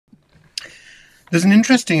There's an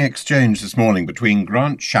interesting exchange this morning between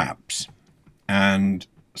Grant Shapps and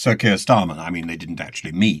Sir Keir Starmer. I mean, they didn't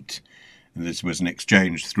actually meet. This was an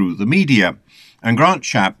exchange through the media. And Grant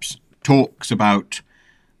Shapps talks about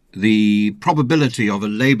the probability of a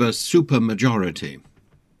Labour supermajority.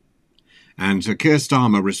 And Sir Keir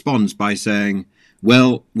Starmer responds by saying,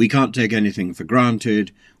 well, we can't take anything for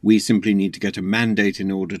granted. We simply need to get a mandate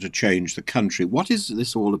in order to change the country. What is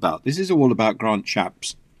this all about? This is all about Grant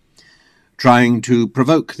Shapps trying to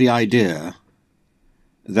provoke the idea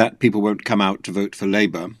that people won't come out to vote for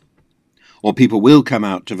Labour, or people will come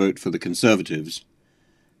out to vote for the Conservatives,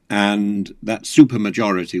 and that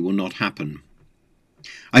supermajority will not happen.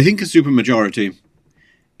 I think a supermajority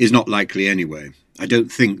is not likely anyway. I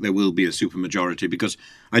don't think there will be a supermajority because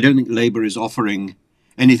I don't think Labour is offering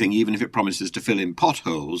anything, even if it promises to fill in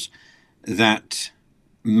potholes, that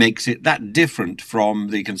makes it that different from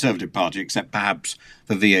the Conservative Party, except perhaps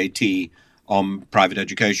for VAT on private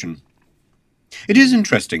education. It is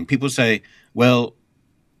interesting. People say, well,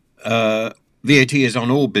 VAT is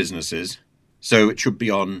on all businesses, so it should be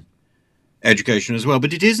on education as well.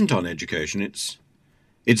 But it isn't on education.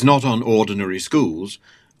 It's not on ordinary schools.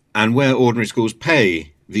 And where ordinary schools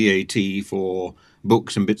pay VAT for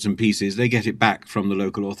books and bits and pieces, they get it back from the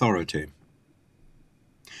local authority.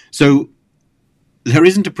 So there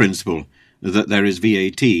isn't a principle that there is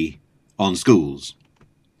VAT on schools.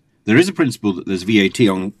 There is a principle that there's VAT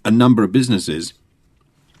on a number of businesses,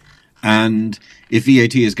 and if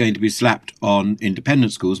VAT is going to be slapped on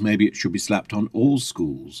independent schools, maybe it should be slapped on all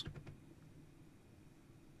schools.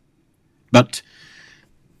 But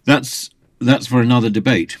that's for another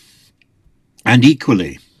debate. And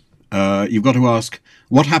equally, you've got to ask,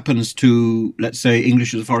 what happens to, let's say,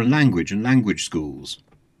 English as a foreign language and language schools?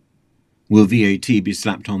 Will VAT be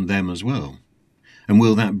slapped on them as well? And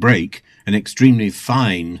will that break an extremely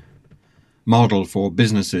fine model for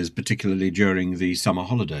businesses, particularly during the summer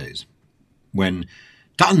holidays, when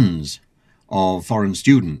tons of foreign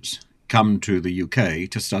students come to the UK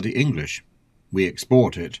to study English? We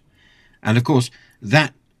export it. And of course,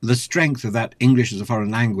 the strength of that English as a foreign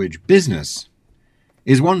language business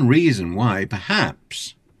is one reason why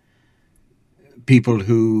perhaps people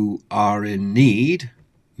who are in need,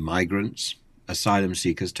 migrants, asylum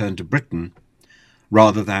seekers, turn to Britain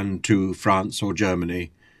rather than to France or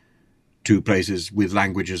Germany, to places with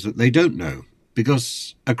languages that they don't know.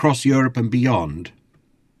 Because across Europe and beyond,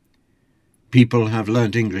 people have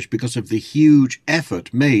learnt English because of the huge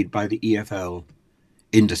effort made by the EFL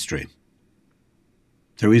industry.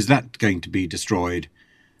 So is that going to be destroyed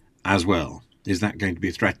as well? Is that going to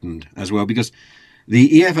be threatened as well? Because the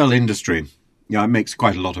EFL industry, it makes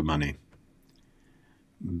quite a lot of money.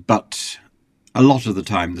 But a lot of the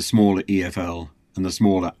time, the smaller EFL and the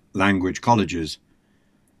smaller language colleges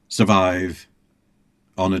survive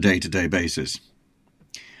on a day-to-day basis.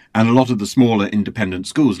 And a lot of the smaller independent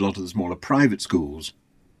schools, a lot of the smaller private schools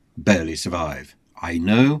barely survive. I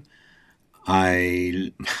know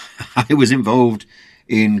I was involved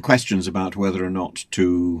in questions about whether or not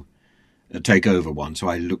to take over one, so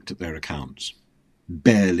I looked at their accounts.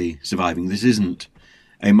 Barely surviving. This isn't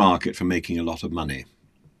a market for making a lot of money.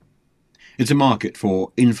 It's a market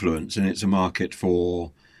for influence, and it's a market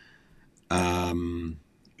for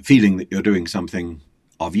feeling that you're doing something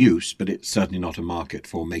of use, but it's certainly not a market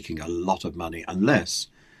for making a lot of money unless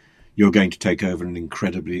you're going to take over an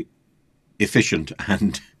incredibly efficient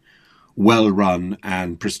and well-run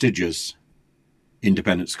and prestigious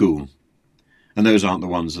independent school. And those aren't the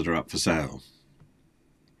ones that are up for sale.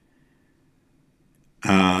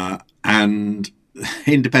 And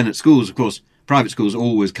independent schools, of course, private schools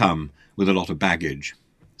always come with a lot of baggage.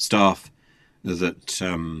 Staff that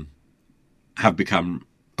have become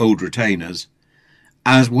old retainers,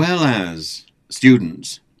 as well as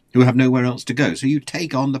students who have nowhere else to go. So you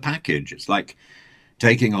take on the package. It's like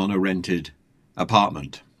taking on a rented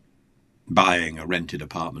apartment, buying a rented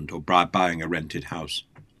apartment or buying a rented house.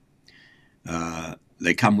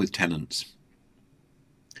 They come with tenants.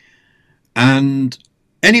 And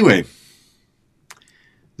anyway,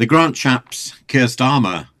 the Grant Shapps Keir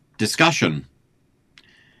Starmer discussion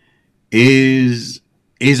is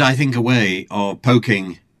I think a way of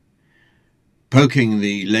poking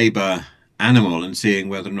the Labour animal and seeing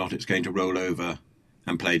whether or not it's going to roll over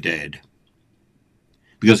and play dead.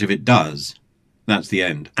 Because if it does, that's the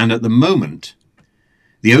end. And at the moment,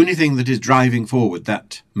 the only thing that is driving forward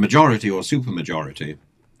that majority or supermajority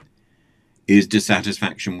is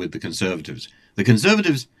dissatisfaction with the Conservatives. The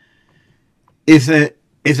Conservatives, if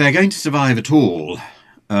they're going to survive at all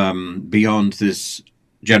beyond this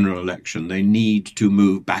general election, they need to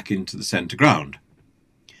move back into the centre ground.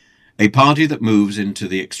 A party that moves into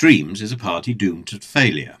the extremes is a party doomed to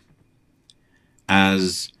failure,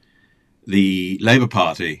 as the Labour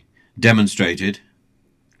Party demonstrated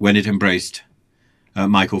when it embraced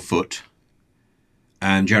Michael Foot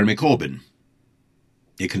and Jeremy Corbyn.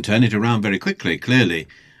 It can turn it around very quickly, clearly,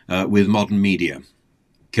 with modern media.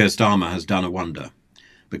 Keir Starmer has done a wonder.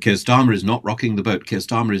 But Keir Starmer is not rocking the boat. Keir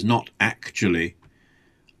Starmer is not actually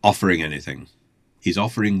offering anything. He's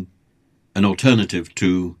offering an alternative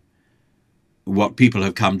to what people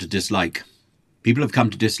have come to dislike. People have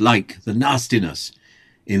come to dislike the nastiness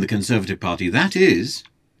in the Conservative Party. That is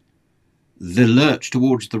the lurch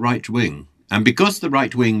towards the right wing. And because the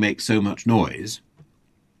right wing makes so much noise,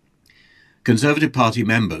 Conservative Party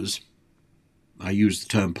members, I use the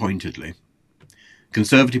term pointedly,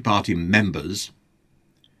 Conservative Party members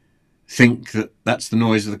think that that's the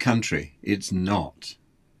noise of the country. It's not.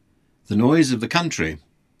 The noise of the country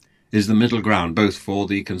is the middle ground, both for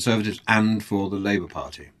the Conservatives and for the Labour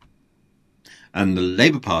Party. And the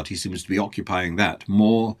Labour Party seems to be occupying that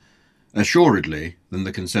more assuredly than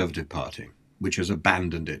the Conservative Party, which has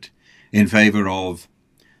abandoned it in favour of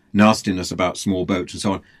nastiness about small boats and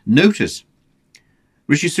so on. Notice,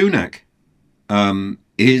 Rishi Sunak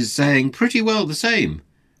is saying pretty well the same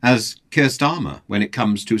as Keir Starmer when it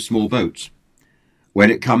comes to small boats, when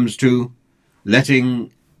it comes to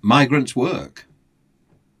letting migrants work.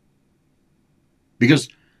 Because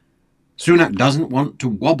Sunak doesn't want to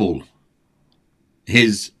wobble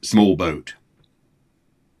his small boat.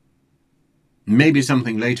 Maybe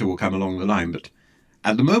something later will come along the line, but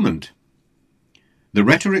at the moment, the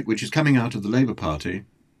rhetoric which is coming out of the Labour Party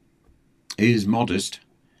is modest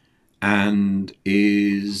and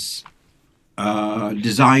is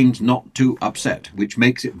designed not to upset, which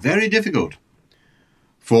makes it very difficult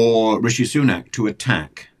for Rishi Sunak to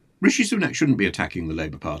attack. Rishi Sunak shouldn't be attacking the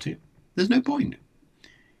Labour Party. There's no point.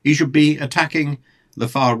 He should be attacking the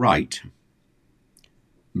far right.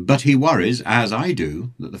 But he worries, as I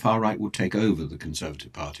do, that the far right will take over the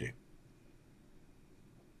Conservative Party.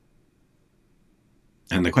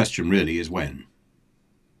 And the question really is when.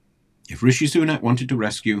 If Rishi Sunak wanted to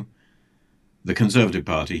rescue the Conservative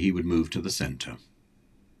Party, he would move to the centre.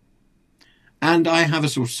 And I have a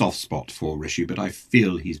sort of soft spot for Rishi, but I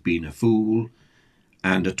feel he's been a fool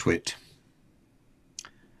and a twit.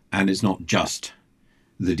 And it's not just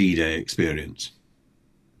the D-Day experience.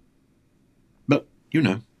 But, you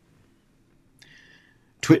know,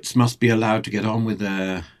 twits must be allowed to get on with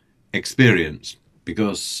their experience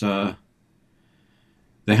because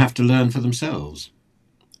they have to learn for themselves.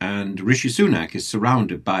 And Rishi Sunak is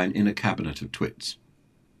surrounded by an inner cabinet of twits.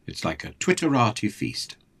 It's like a Twitterati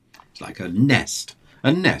feast. It's like a nest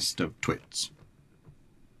of twits.